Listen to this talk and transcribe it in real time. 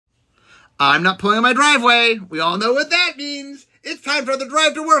I'm not pulling in my driveway. We all know what that means. It's time for the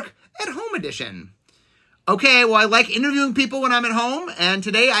Drive to Work at Home edition. Okay, well, I like interviewing people when I'm at home, and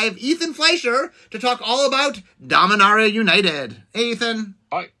today I have Ethan Fleischer to talk all about Dominaria United. Hey, Ethan.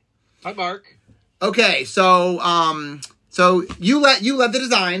 Hi, Mark. Okay, so you led the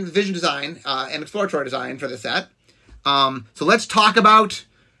design, the vision design, and exploratory design for the set. So let's talk about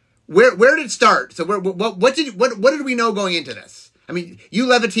where did it start? So what did we know going into this? I mean, you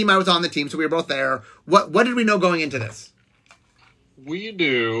led the team, I was on the team, so we were both there. What did we know going into this? We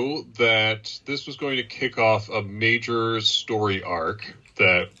knew that this was going to kick off a major story arc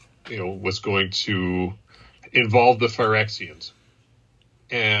that, was going to involve the Phyrexians.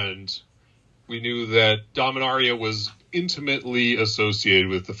 And we knew that Dominaria was intimately associated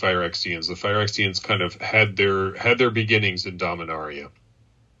with the Phyrexians. The Phyrexians kind of had their beginnings in Dominaria.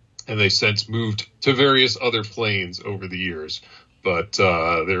 And they since moved to various other planes over the years. But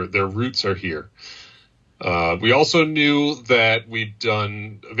their roots are here. We also knew that we'd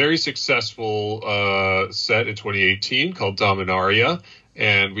done a very successful set in 2018 called Dominaria,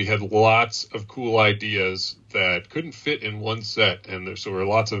 and we had lots of cool ideas that couldn't fit in one set, and so there were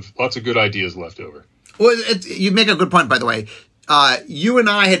lots of good ideas left over. Well, you make a good point, by the way. You and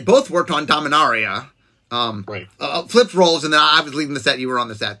I had both worked on Dominaria, right? Flipped roles, and then I was leading the set. You were on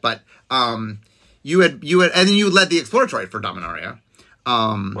the set, but you had, and then you led the exploratory for Dominaria,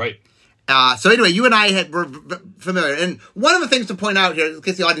 right? So anyway, you and I were familiar. And one of the things to point out here, in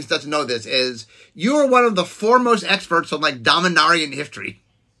case the audience doesn't know this, is you are one of the foremost experts on Dominarian history.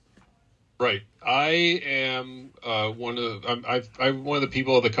 Right. I am one of the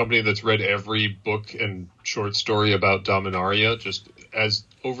people of the company that's read every book and short story about Dominaria. Just as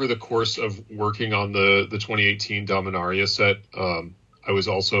over the course of working on the 2018 Dominaria set, I was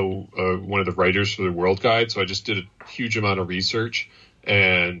also one of the writers for the World Guide. So I just did a huge amount of research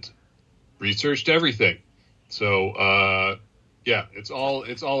and researched everything. So, it's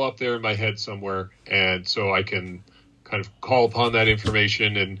all up there in my head somewhere. And so I can kind of call upon that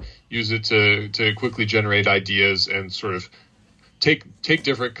information and use it to quickly generate ideas and sort of take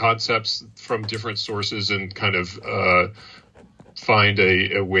different concepts from different sources and kind of find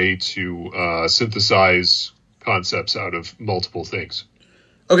a way to synthesize concepts out of multiple things.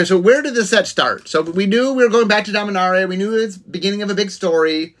 Okay, so where did the set start? So we knew we were going back to Dominaria. We knew it's the beginning of a big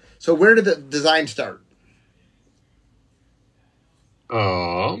story. So where did the design start?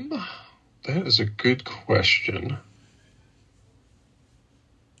 That is a good question.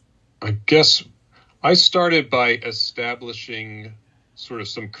 I guess I started by establishing sort of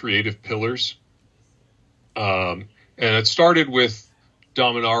some creative pillars. And it started with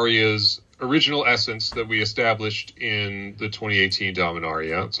Dominaria's original essence that we established in the 2018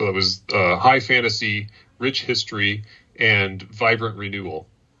 Dominaria. So that was high fantasy, rich history, and vibrant renewal.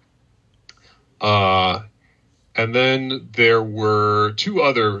 And then there were two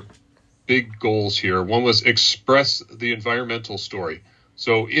other big goals here. One was express the environmental story.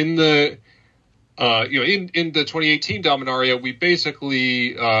 So in the in the 2018 Dominaria, we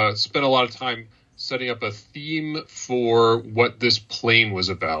basically spent a lot of time setting up a theme for what this plane was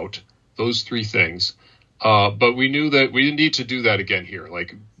about. Those three things. But we knew that we didn't need to do that again here.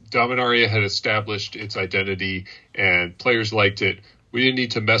 Dominaria had established its identity and players liked it. We didn't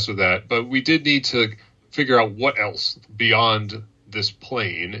need to mess with that, but we did need to figure out what else beyond this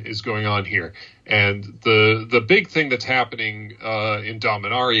plane is going on here. And the big thing that's happening in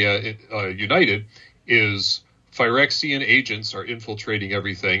Dominaria United is Phyrexian agents are infiltrating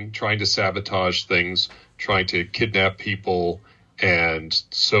everything, trying to sabotage things, trying to kidnap people, and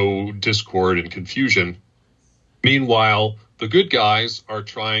sow discord and confusion. Meanwhile, the good guys are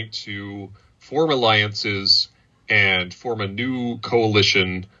trying to form alliances and form a new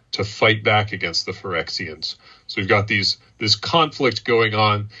coalition to fight back against the Phyrexians. So we've got this conflict going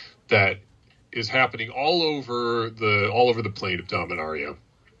on that is happening all over the plane of Dominaria.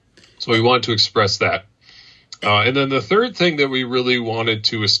 So we wanted to express that. And then the third thing that we really wanted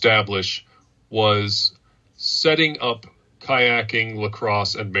to establish was setting up kayaking,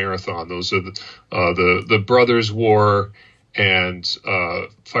 lacrosse, and marathon. Those are the Brothers' War and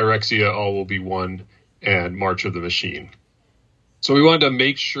Phyrexia All Will Be One and March of the Machine. So we wanted to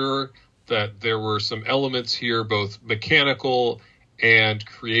make sure that there were some elements here, both mechanical and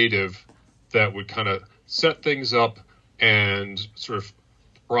creative, that would kind of set things up and sort of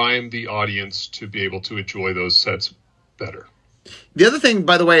prime the audience to be able to enjoy those sets better. The other thing,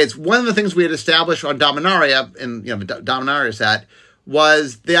 by the way, is one of the things we had established on Dominaria, in the Dominaria set,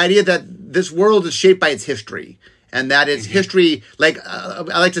 was the idea that this world is shaped by its history, and that its history, I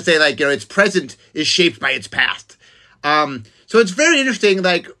like to say, its present is shaped by its past. So it's very interesting,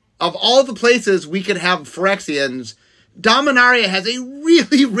 of all the places we could have Phyrexians, Dominaria has a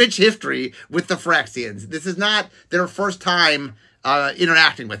really rich history with the Phyrexians. This is not their first time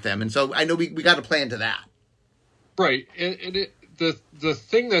interacting with them, and so I know we got to play into that. Right, and the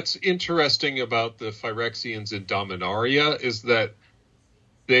thing that's interesting about the Phyrexians in Dominaria is that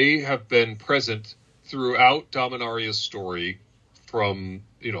they have been present throughout Dominaria's story, from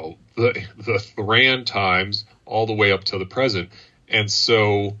the Thran times all the way up to the present, and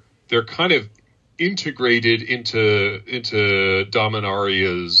so they're kind of integrated into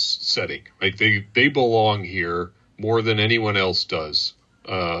Dominaria's setting. Like they belong here more than anyone else does.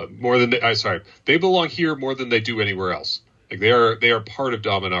 They belong here more than they do anywhere else. Like they are part of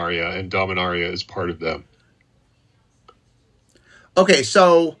Dominaria, and Dominaria is part of them. Okay,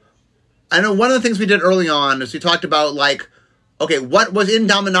 so I know one of the things we did early on is we talked about what was in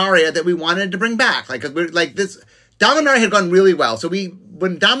Dominaria that we wanted to bring back. This Dominaria had gone really well. So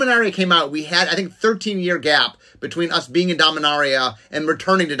when Dominaria came out, we had, I think, 13-year gap between us being in Dominaria and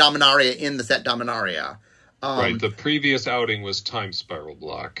returning to Dominaria in the set Dominaria. Right. The previous outing was Time Spiral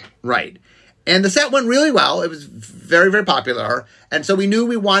Block. Right. And the set went really well. It was very, very popular. And so we knew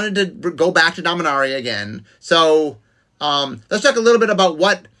we wanted to go back to Dominaria again. So let's talk a little bit about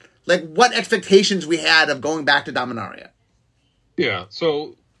what expectations we had of going back to Dominaria. Yeah.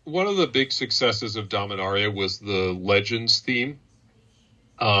 So one of the big successes of Dominaria was the Legends theme.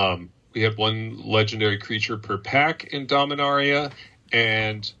 We had one legendary creature per pack in Dominaria,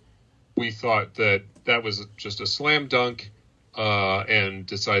 and we thought that was just a slam dunk, and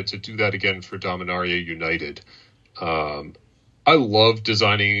decided to do that again for Dominaria United. I love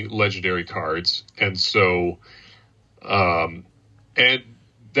designing legendary cards, and so, and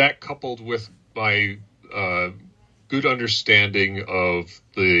that coupled with my good understanding of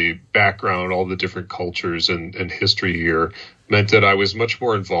the background, all the different cultures and history here, meant that I was much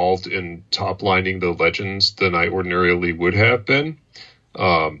more involved in top lining the legends than I ordinarily would have been.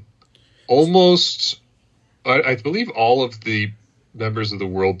 I believe all of the members of the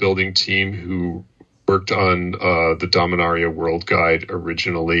world building team who worked on the Dominaria World Guide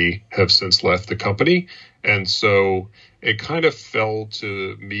originally have since left the company. And so it kind of fell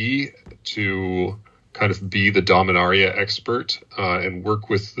to me to kind of be the Dominaria expert and work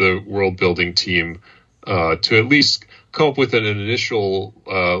with the world building team to at least come up with an initial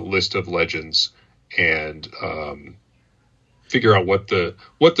list of legends and figure out what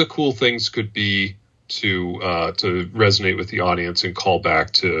the cool things could be to resonate with the audience and call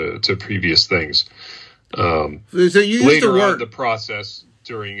back to previous things. So you used later the word on the process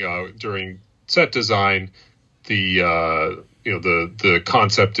during set design, the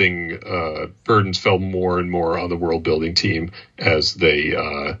concepting burdens fell more and more on the world building team as they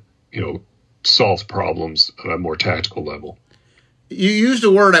solved problems at a more tactical level. You used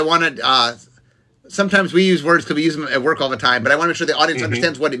a word I wanted. Sometimes we use words because we use them at work all the time, but I want to make sure the audience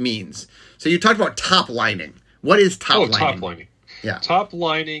understands what it means. So you talked about top lining. What is top lining? Top lining. Yeah. Top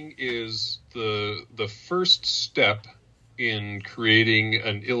lining is the first step in creating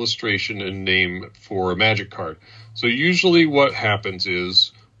an illustration and name for a Magic card. So usually what happens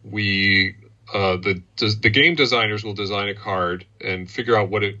is the game designers will design a card and figure out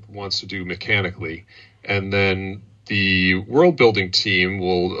what it wants to do mechanically, and then the world building team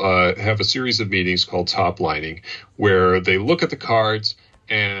will have a series of meetings called top lining, where they look at the cards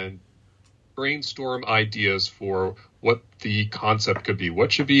and brainstorm ideas for what the concept could be.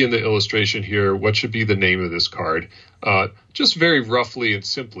 What should be in the illustration here? What should be the name of this card? Just very roughly and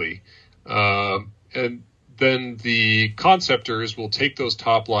simply. And then the conceptors will take those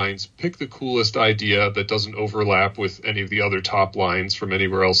top lines, pick the coolest idea that doesn't overlap with any of the other top lines from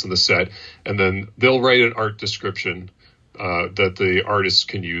anywhere else in the set, and then they'll write an art description that the artists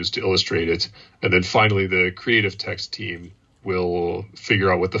can use to illustrate it. And then finally, the creative text team will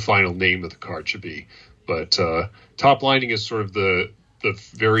figure out what the final name of the card should be. But top lining is sort of the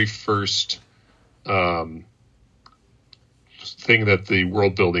very first thing that the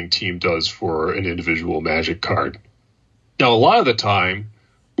world building team does for an individual Magic card. Now, a lot of the time,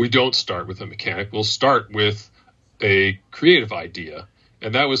 we don't start with a mechanic. We'll start with a creative idea.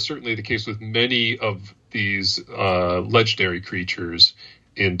 And that was certainly the case with many of these legendary creatures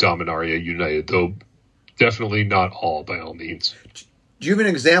in Dominaria United, though definitely not all by all means. Do you have an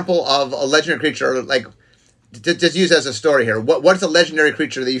example of a legendary creature, like, just use as a story here? What's a legendary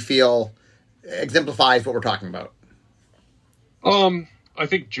creature that you feel exemplifies what we're talking about? I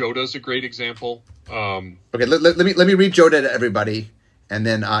think Joda's a great example. Okay, let me read Joda to everybody, and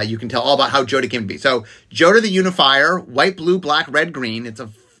then you can tell all about how Joda came to be. So, Joda the Unifier, white, blue, black, red, green. It's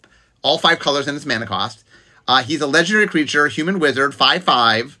all 5 colors in its mana cost. He's a legendary creature, human wizard,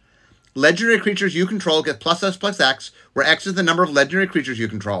 5/5. legendary creatures you control get +X, where X is the number of legendary creatures you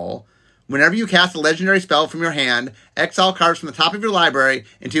control. Whenever you cast a legendary spell from your hand, exile cards from the top of your library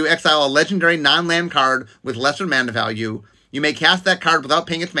until you exile a legendary non-land card with lesser mana value. You may cast that card without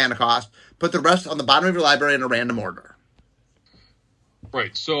paying its mana cost. Put the rest on the bottom of your library in a random order.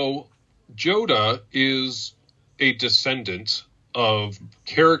 Right, so Jodah is a descendant of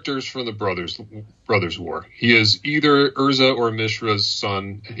characters from the Brothers War. He is either Urza or Mishra's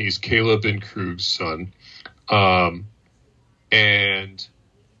son, and he's Caleb and Krug's son. And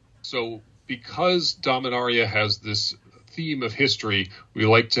so because Dominaria has this theme of history, we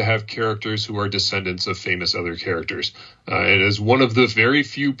like to have characters who are descendants of famous other characters. It is one of the very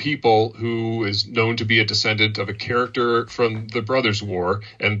few people who is known to be a descendant of a character from the Brothers War,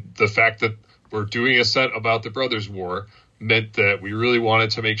 and the fact that we're doing a set about the Brothers War meant that we really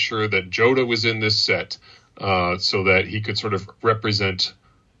wanted to make sure that Jodah was in this set, so that he could sort of represent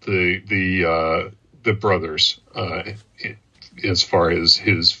the brothers as far as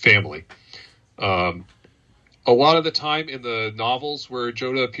his family. A lot of the time in the novels where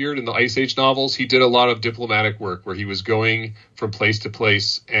Jodah appeared, in the Ice Age novels, he did a lot of diplomatic work where he was going from place to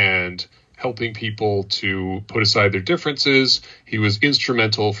place and helping people to put aside their differences. He was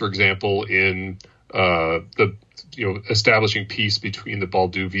instrumental, for example, in establishing peace between the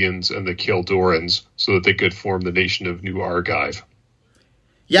Balduvians and the Kildorans so that they could form the nation of New Argive.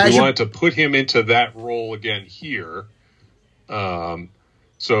 Yeah, we wanted to put him into that role again here.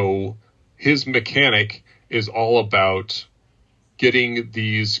 So his mechanic is all about getting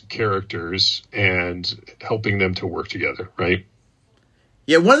these characters and helping them to work together, right?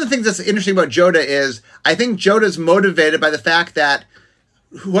 Yeah, one of the things that's interesting about Jodah is I think Jodah's motivated by the fact that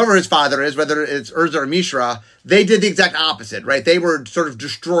whoever his father is, whether it's Urza or Mishra, they did the exact opposite, right? They were sort of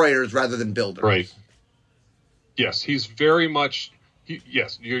destroyers rather than builders. Right. Yes, he's very much...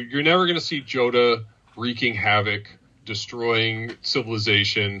 you're never going to see Jodah wreaking havoc, destroying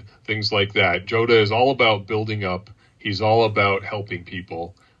civilization, things like that. Jodah is all about building up. He's all about helping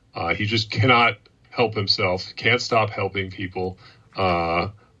people. He just cannot help himself, can't stop helping people.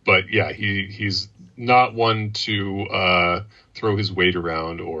 But yeah, he's not one to throw his weight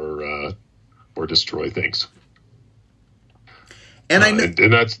around or destroy things. And I know,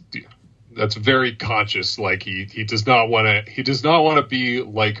 and that's very conscious. Like he does not want to be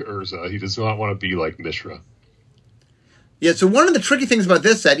like Urza. He does not want to be like Mishra. Yeah, so one of the tricky things about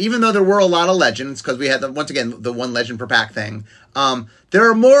this set, even though there were a lot of legends, because we had, once again, the one legend per pack thing, there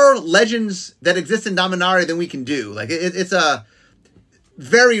are more legends that exist in Dominaria than we can do. Like, it's a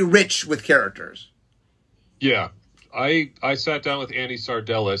very rich with characters. Yeah. I sat down with Andy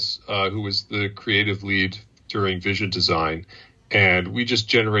Sardellis, who was the creative lead during Vision Design, and we just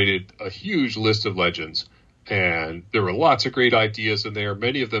generated a huge list of legends. And there were lots of great ideas in there.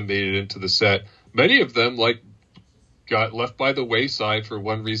 Many of them made it into the set. Many of them, got left by the wayside for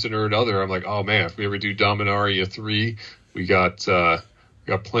one reason or another. I'm like, oh man, if we ever do Dominaria 3, we got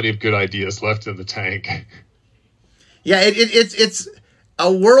plenty of good ideas left in the tank. Yeah, it's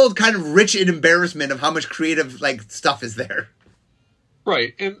a world kind of rich in embarrassment of how much creative stuff is there.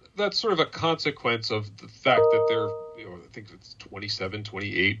 Right, and that's sort of a consequence of the fact that there, I think it's 27,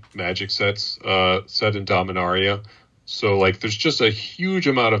 28 Magic sets set in Dominaria. So there's just a huge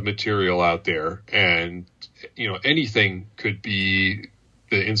amount of material out there, and anything could be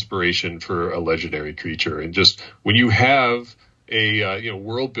the inspiration for a legendary creature. And just when you have a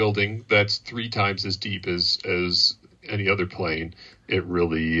world building that's 3 times as deep as any other plane, it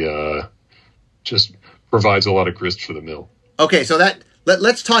really just provides a lot of grist for the mill. Okay, so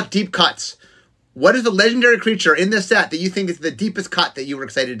let's talk deep cuts. What is the legendary creature in this set that you think is the deepest cut that you were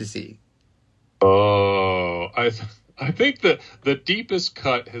excited to see? Oh, I think that the deepest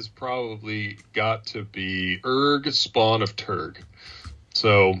cut has probably got to be Urg, Spawn of Turg.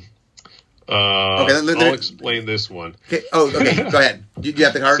 So I'll explain this one. Okay. Oh, okay. Go ahead. Do you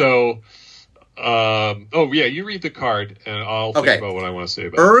have the card? So, you read the card, and I'll think about what I want to say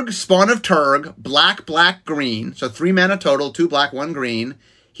about Urg, Spawn of Turg, black, green. So 3 mana total, 2 black, 1 green.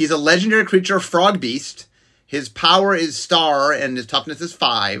 He's a legendary creature, Frog Beast. His power is Star, and his toughness is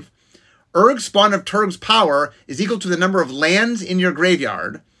 5. Urg, Spawn of Turg's power is equal to the number of lands in your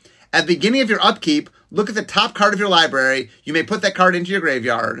graveyard. At the beginning of your upkeep, look at the top card of your library. You may put that card into your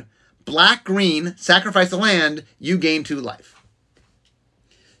graveyard. Black, green, sacrifice a land, you gain 2 life.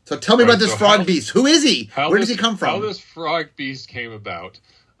 So tell me about this Frog Beast. Who is he? Where does he come from? How this Frog Beast came about.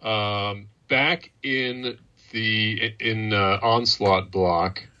 Back in the Onslaught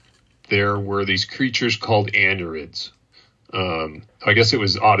block, there were these creatures called Anurids. I guess it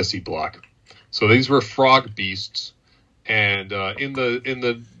was Odyssey block. So these were frog beasts, And in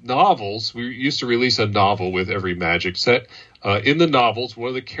the novels, we used to release a novel with every Magic set. In the novels, one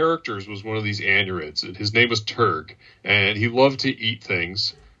of the characters was one of these Anurids, and his name was Turg, and he loved to eat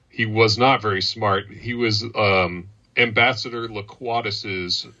things. He was not very smart. He was Ambassador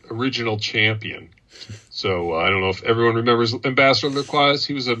Laquatus's original champion. So I don't know if everyone remembers Ambassador Laquatus.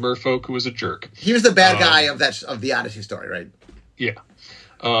 He was a merfolk who was a jerk. He was the bad guy of the Odyssey story, right? Yeah.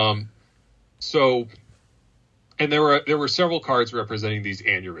 So, and there were several cards representing these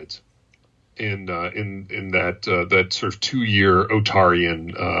Anurids in that sort of 2-year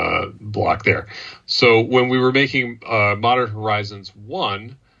Otarian block there. So when we were making Modern Horizons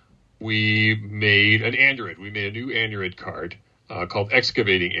 1, we made an Anurid. We made a new Anurid card called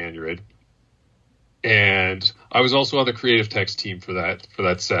Excavating Anurid. And I was also on the creative text team for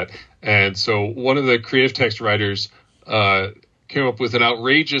that set. And so one of the creative text writers came up with an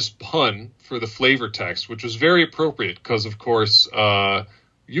outrageous pun for the flavor text, which was very appropriate because, of course,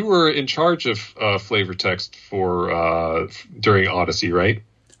 you were in charge of flavor text for during Odyssey, right?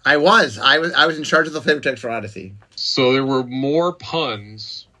 I was in charge of the flavor text for Odyssey. So there were more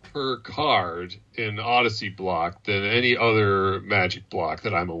puns per card in Odyssey block than any other Magic block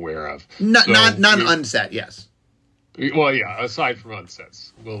that I'm aware of. Not unset, yes. Well, yeah. Aside from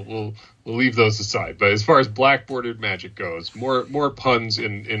unsets, we'll leave those aside. But as far as black bordered Magic goes, more puns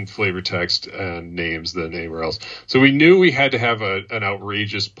in flavor text and names than anywhere else. So we knew we had to have an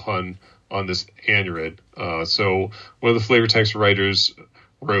outrageous pun on this Anurid. So one of the flavor text writers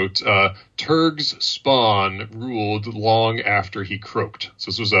wrote, Turg's spawn ruled long after he croaked. So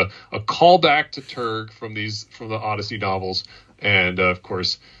this was a callback to Turg from the Odyssey novels, and of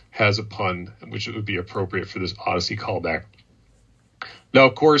course has a pun which would be appropriate for this Odyssey callback. Now,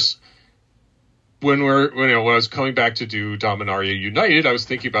 of course, when I was coming back to do Dominaria United, I was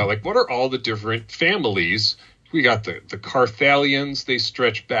thinking about what are all the different families. We got the Carthalians. They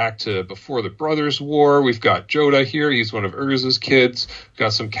stretch back to before the Brothers' War. We've got Joda here. He's one of Urza's kids. We've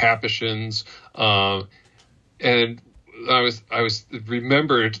got some Capuchins. And I was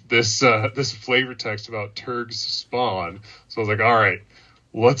remembered this flavor text about Turg's spawn. So I was like, all right,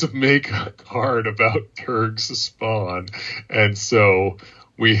 let's make a card about Turg's spawn. And so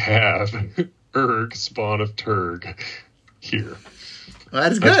we have Urg, spawn of Turg, here. Well,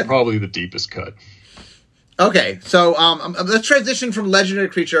 that is good. That's probably the deepest cut. Okay, so let's transition from legendary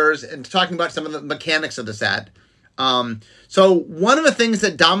creatures and talking about some of the mechanics of the set. So one of the things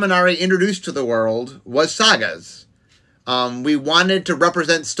that Dominaria introduced to the world was sagas. We wanted to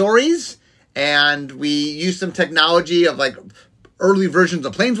represent stories, and we used some technology of early versions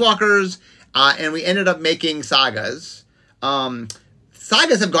of Planeswalkers, and we ended up making sagas.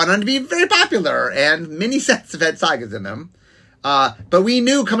 Sagas have gone on to be very popular, and many sets have had sagas in them. But we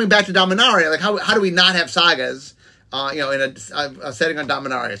knew coming back to Dominaria, how do we not have sagas, in a setting on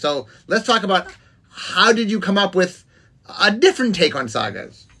Dominaria? So let's talk about how did you come up with a different take on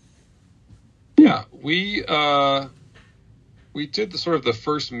sagas? Yeah, we did the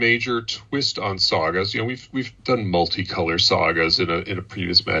first major twist on sagas. We've done multicolor sagas in a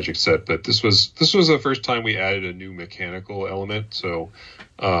previous Magic set, but this was the first time we added a new mechanical element. So,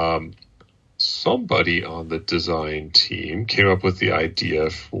 somebody on the design team came up with the idea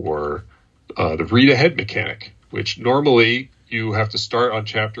for the read ahead mechanic, which normally you have to start on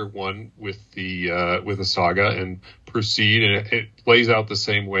chapter 1 with a saga and proceed, and it plays out the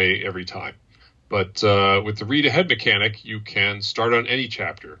same way every time. But with the read ahead mechanic, you can start on any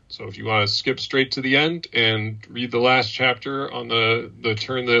chapter. So if you want to skip straight to the end and read the last chapter on the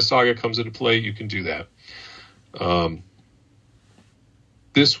turn the saga comes into play, you can do that.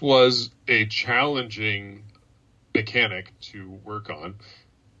 This was a challenging mechanic to work on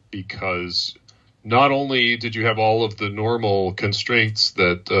because not only did you have all of the normal constraints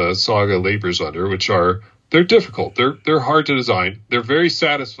that Saga labors under, they're difficult, they're hard to design, they're very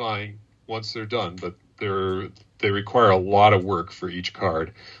satisfying once they're done, but they require a lot of work for each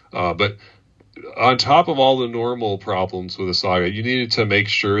card. But on top of all the normal problems with a saga, you needed to make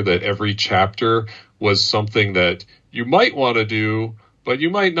sure that every chapter was something that you might want to do, but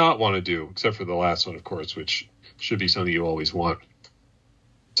you might not want to do, except for the last one, of course, which should be something you always want.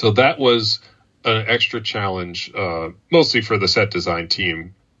 So that was an extra challenge, mostly for the set design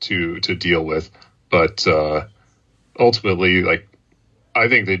team to deal with. But ultimately, I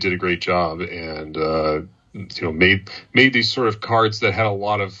think they did a great job and made these sort of cards that had a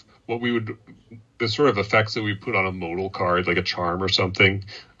lot of the sort of effects that we put on a modal card, like a charm or something,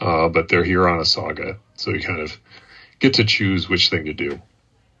 but they're here on a saga. So you kind of get to choose which thing to do.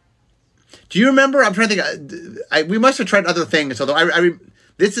 Do you remember? I'm trying to think. We must have tried other things. Although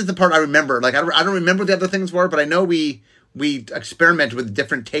this is the part I remember. I don't remember what the other things were, but I know we we experimented with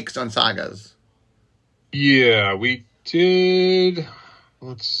different takes on sagas. Yeah, we did.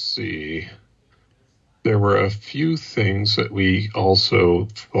 Let's see. There were a few things that we also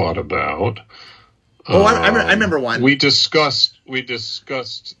thought about. Oh, I remember one. We discussed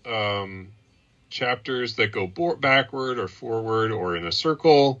chapters that go backward or forward or in a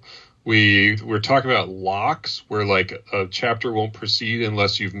circle. We were talking about locks, where like a chapter won't proceed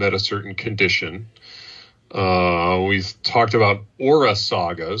unless you've met a certain condition. We've talked about aura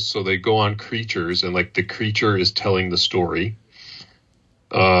sagas, so they go on creatures and like the creature is telling the story.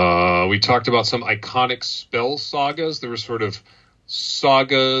 We talked about some iconic spell sagas. There were sort of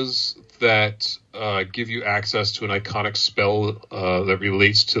sagas that give you access to an iconic spell that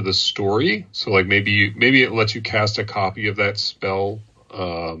relates to the story. So like maybe it lets you cast a copy of that spell,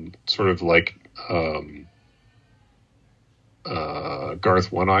 sort of like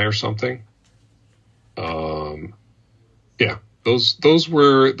Garth One-Eye or something. Yeah, those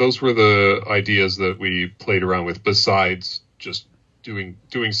were the ideas that we played around with, besides just doing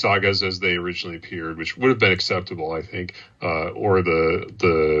sagas as they originally appeared, which would have been acceptable, I think, or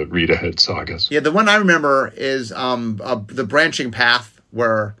the read ahead sagas. Yeah, the one I remember is the branching path,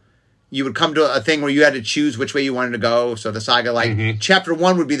 where you would come to a thing where you had to choose which way you wanted to go. So the saga, like chapter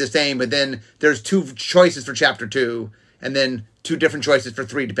 1 would be the same, but then there's 2 choices for chapter 2, and then 2 different choices for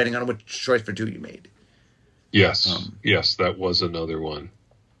 3, depending on which choice for 2 you made. Yes, yes, that was another one.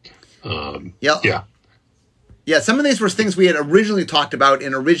 Yeah. Yeah, some of these were things we had originally talked about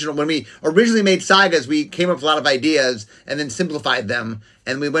when we originally made sagas. We came up with a lot of ideas and then simplified them,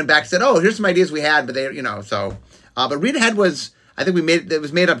 and we went back and said, "Oh, here's some ideas we had," but they, so. But read ahead was, I think it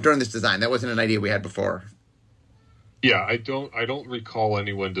was made up during this design. That wasn't an idea we had before. Yeah, I don't recall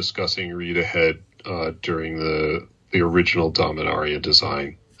anyone discussing read ahead during the original Dominaria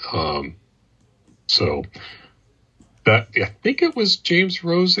design. So that, I think it was James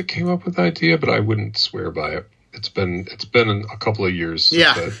Rose that came up with the idea, but I wouldn't swear by it. It's been a couple of years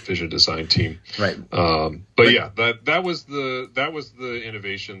since the Vision Design team. Right. But yeah, that was the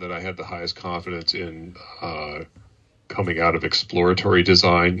innovation that I had the highest confidence in coming out of exploratory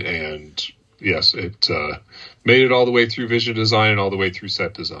design, and yes, it made it all the way through Vision Design and all the way through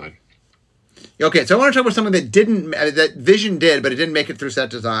set design. Okay, so I want to talk about something that Vision did, but it didn't make it through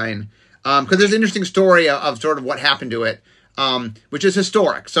set design. Because there's an interesting story of sort of what happened to it, which is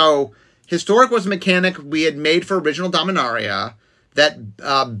Historic. So Historic was a mechanic we had made for original Dominaria that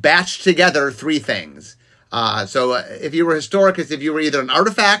batched together 3 things. So if you were Historic, it's if you were either an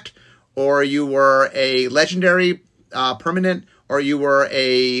artifact, or you were a legendary permanent, or you were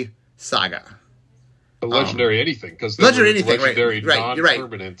a saga. A legendary anything, because legendary anything, legendary right? You're right.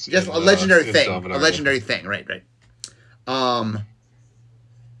 Non-permanents. Yes, a legendary thing. Dominaria. A legendary thing, right.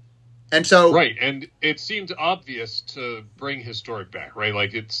 And so, right, and it seemed obvious to bring Historic back, right?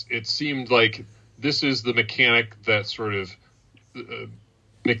 Like it seemed like this is the mechanic that sort of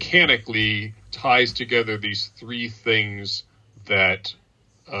mechanically ties together these 3 things that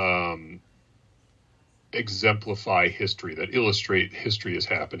exemplify history, that illustrate history is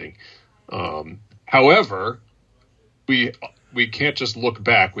happening. However, we can't just look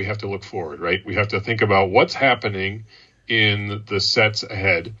back; we have to look forward, right? We have to think about what's happening in the sets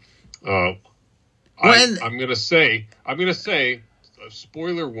ahead. I'm gonna say,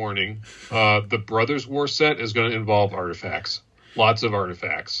 spoiler warning, the Brothers War set is going to involve artifacts, lots of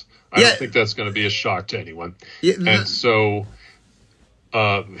artifacts. I don't think that's going to be a shock to anyone. Yeah, and so,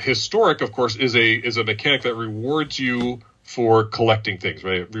 Historic, of course, is a mechanic that rewards you for collecting things,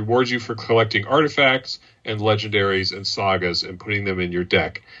 right? It rewards you for collecting artifacts and legendaries and sagas and putting them in your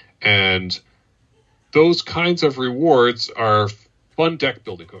deck, and those kinds of rewards are fun deck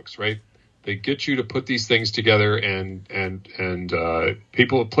building hooks, right? They get you to put these things together, and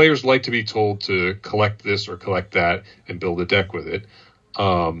players like to be told to collect this or collect that and build a deck with it.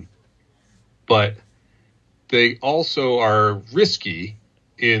 But they also are risky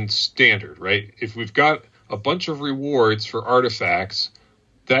in standard, right? If we've got a bunch of rewards for artifacts,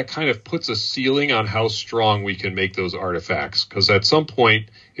 that kind of puts a ceiling on how strong we can make those artifacts. Because at some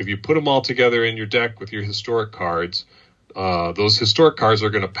point, if you put them all together in your deck with your Historic cards, those Historic cards are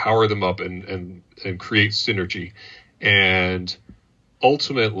going to power them up and create synergy. And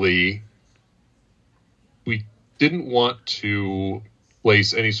ultimately, we didn't want to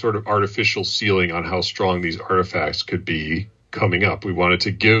place any sort of artificial ceiling on how strong these artifacts could be coming up. We wanted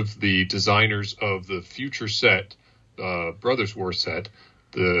to give the designers of the future set, Brothers War set,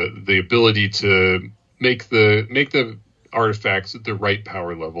 the ability to make the artifacts at the right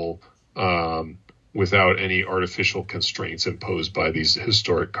power level, without any artificial constraints imposed by these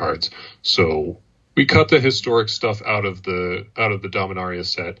Historic cards. So We cut the historic stuff out of the Dominaria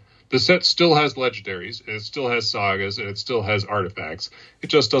set. The set still has legendaries, and it still has sagas, and it still has artifacts. It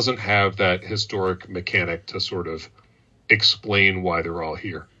just doesn't have that historic mechanic to sort of explain why they're all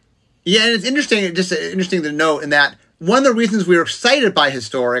here. Yeah, and it's interesting, just interesting to note in that one of the reasons we were excited by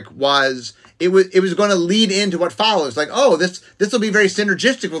historic was it was going to lead into what follows. Like, oh, this will be very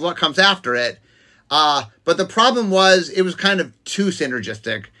synergistic with what comes after it. But the problem was it was kind of too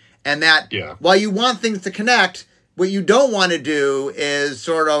synergistic, and that while you want things to connect, what you don't want to do is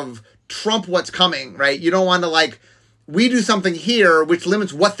sort of trump what's coming, right? You don't want to, like, we do something here which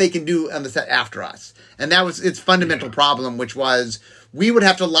limits what they can do on the set after us. And that was its fundamental problem, which was we would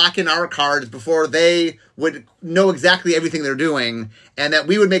have to lock in our cards before they would know exactly everything they're doing, and that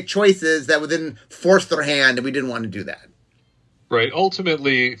we would make choices that would then force their hand, and we didn't want to do that. Right.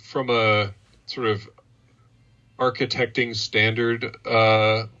 Ultimately, from a sort of architecting standard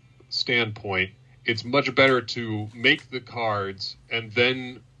standpoint, it's much better to make the cards and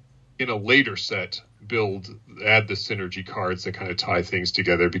then in a later set add the synergy cards that kind of tie things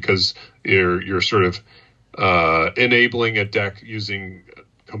together, because you're sort of enabling a deck using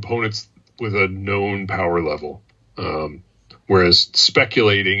components with a known power level. Whereas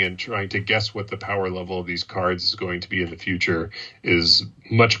speculating and trying to guess what the power level of these cards is going to be in the future is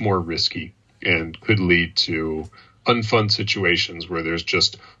much more risky and could lead to unfun situations where there's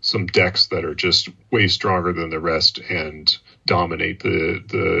just some decks that are just way stronger than the rest and dominate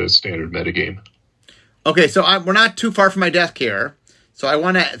the standard metagame. Okay, so we're not too far from my desk here, so I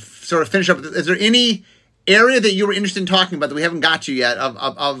want to sort of finish up. Is there any area that you were interested in talking about that we haven't got to yet of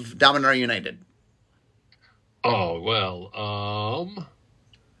Dominaria United? Oh, well,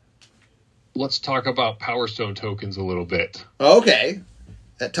 let's talk about Power Stone tokens a little bit. Okay.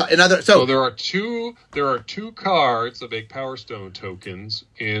 So there are two cards that make Power Stone tokens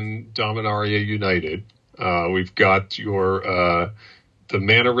in Dominaria United. We've got the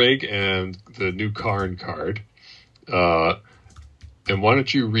Mana Rig and the new Karn card. And why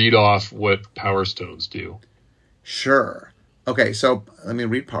don't you read off what Power Stones do? Sure. Okay, so let me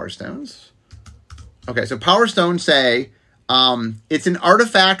read Power Stones. Okay, so Power Stones say it's an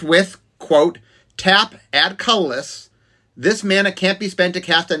artifact with, quote, tap, add colorless. This mana can't be spent to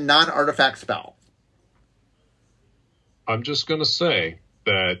cast a non-artifact spell. I'm just going to say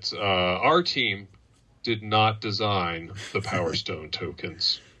that our team did not design the Power Stone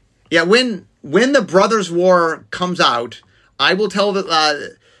tokens. Yeah, when the Brothers War comes out, I will tell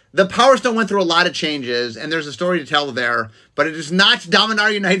that the Power Stone went through a lot of changes, and there's a story to tell there, but it is not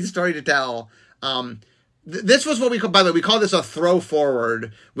Dominaria United's story to tell. This was what we call, by the way, we call this a throw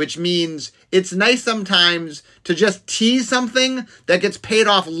forward, which means it's nice sometimes to just tease something that gets paid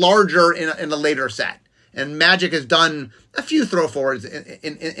off larger in a later set. And Magic has done a few throw forwards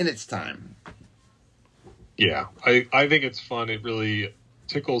in its time. Yeah, I think it's fun. It really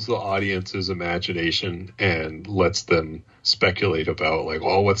tickles the audience's imagination and lets them speculate about, like,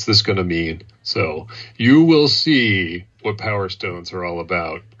 oh, what's this going to mean? So you will see what Power Stones are all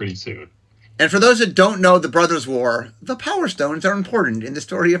about pretty soon. And for those that don't know the Brothers War, the Power Stones are important in the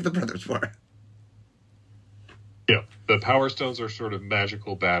story of the Brothers War. Yeah, the Power Stones are sort of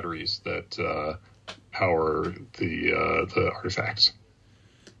magical batteries that power the artifacts.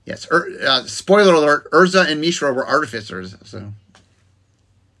 Yes. Spoiler alert, Urza and Mishra were artificers. So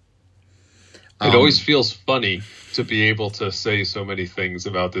it always feels funny to be able to say so many things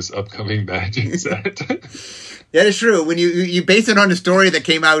about this upcoming Magic set. That is true. When you base it on a story that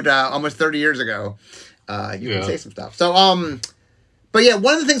came out almost 30 years ago, you can say some stuff. So, but yeah,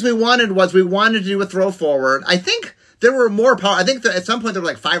 one of the things we wanted to do a throw forward. I think there were more power. I think that at some point there were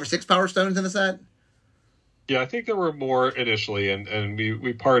like 5 or 6 Power Stones in the set. Yeah, I think there were more initially, and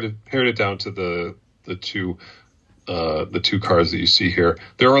we pared it down to the two cards that you see here.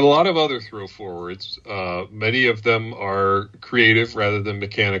 There are a lot of other throw forwards. Many of them are creative rather than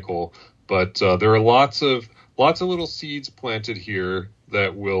mechanical, but there are lots of little seeds planted here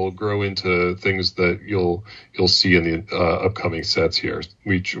that will grow into things that you'll see in the upcoming sets here.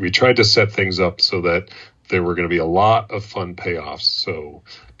 We tried to set things up so that there were going to be a lot of fun payoffs. So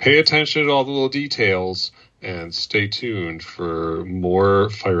pay attention to all the little details and stay tuned for more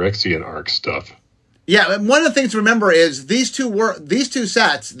Phyrexian Arc stuff. Yeah, one of the things to remember is these two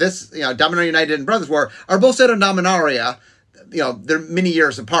sets, Dominaria United and Brothers War, are both set on Dominaria. They're many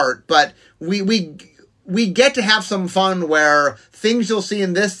years apart, but we get to have some fun where things you'll see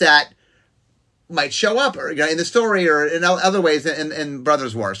in this set might show up, or in the story, or in other ways in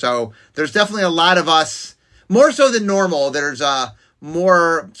Brothers War. So there's definitely a lot of us, more so than normal. There's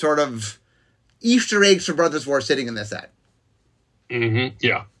more sort of Easter eggs for Brothers War sitting in this set. Mm-hmm.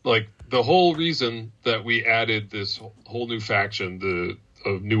 Yeah, like the whole reason that we added this whole new faction,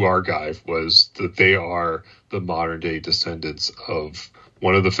 of New Argive, was that they are the modern day descendants of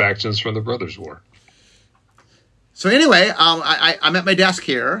one of the factions from the Brothers' War. So anyway, I'm at my desk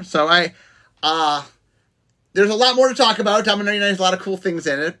here. So there's a lot more to talk about. Dominaria has a lot of cool things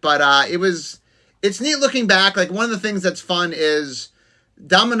in it, but it's neat looking back. Like, one of the things that's fun is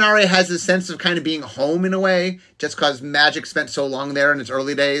Dominaria has this sense of kind of being home in a way, just because Magic spent so long there in its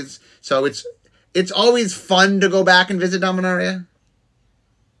early days. So it's always fun to go back and visit Dominaria.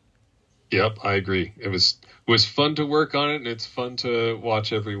 Yep, I agree. It was fun to work on it, and it's fun to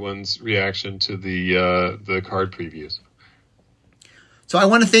watch everyone's reaction to the card previews. So I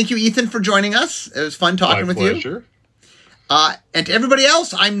want to thank you, Ethan, for joining us. It was fun talking with you. My pleasure. And to everybody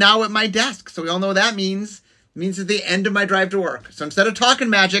else, I'm now at my desk. So we all know what that means. It means at the end of my drive to work. So instead of talking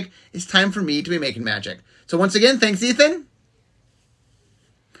magic, it's time for me to be making magic. So once again, thanks, Ethan.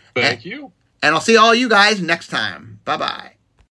 Thank you. And I'll see all you guys next time. Bye-bye.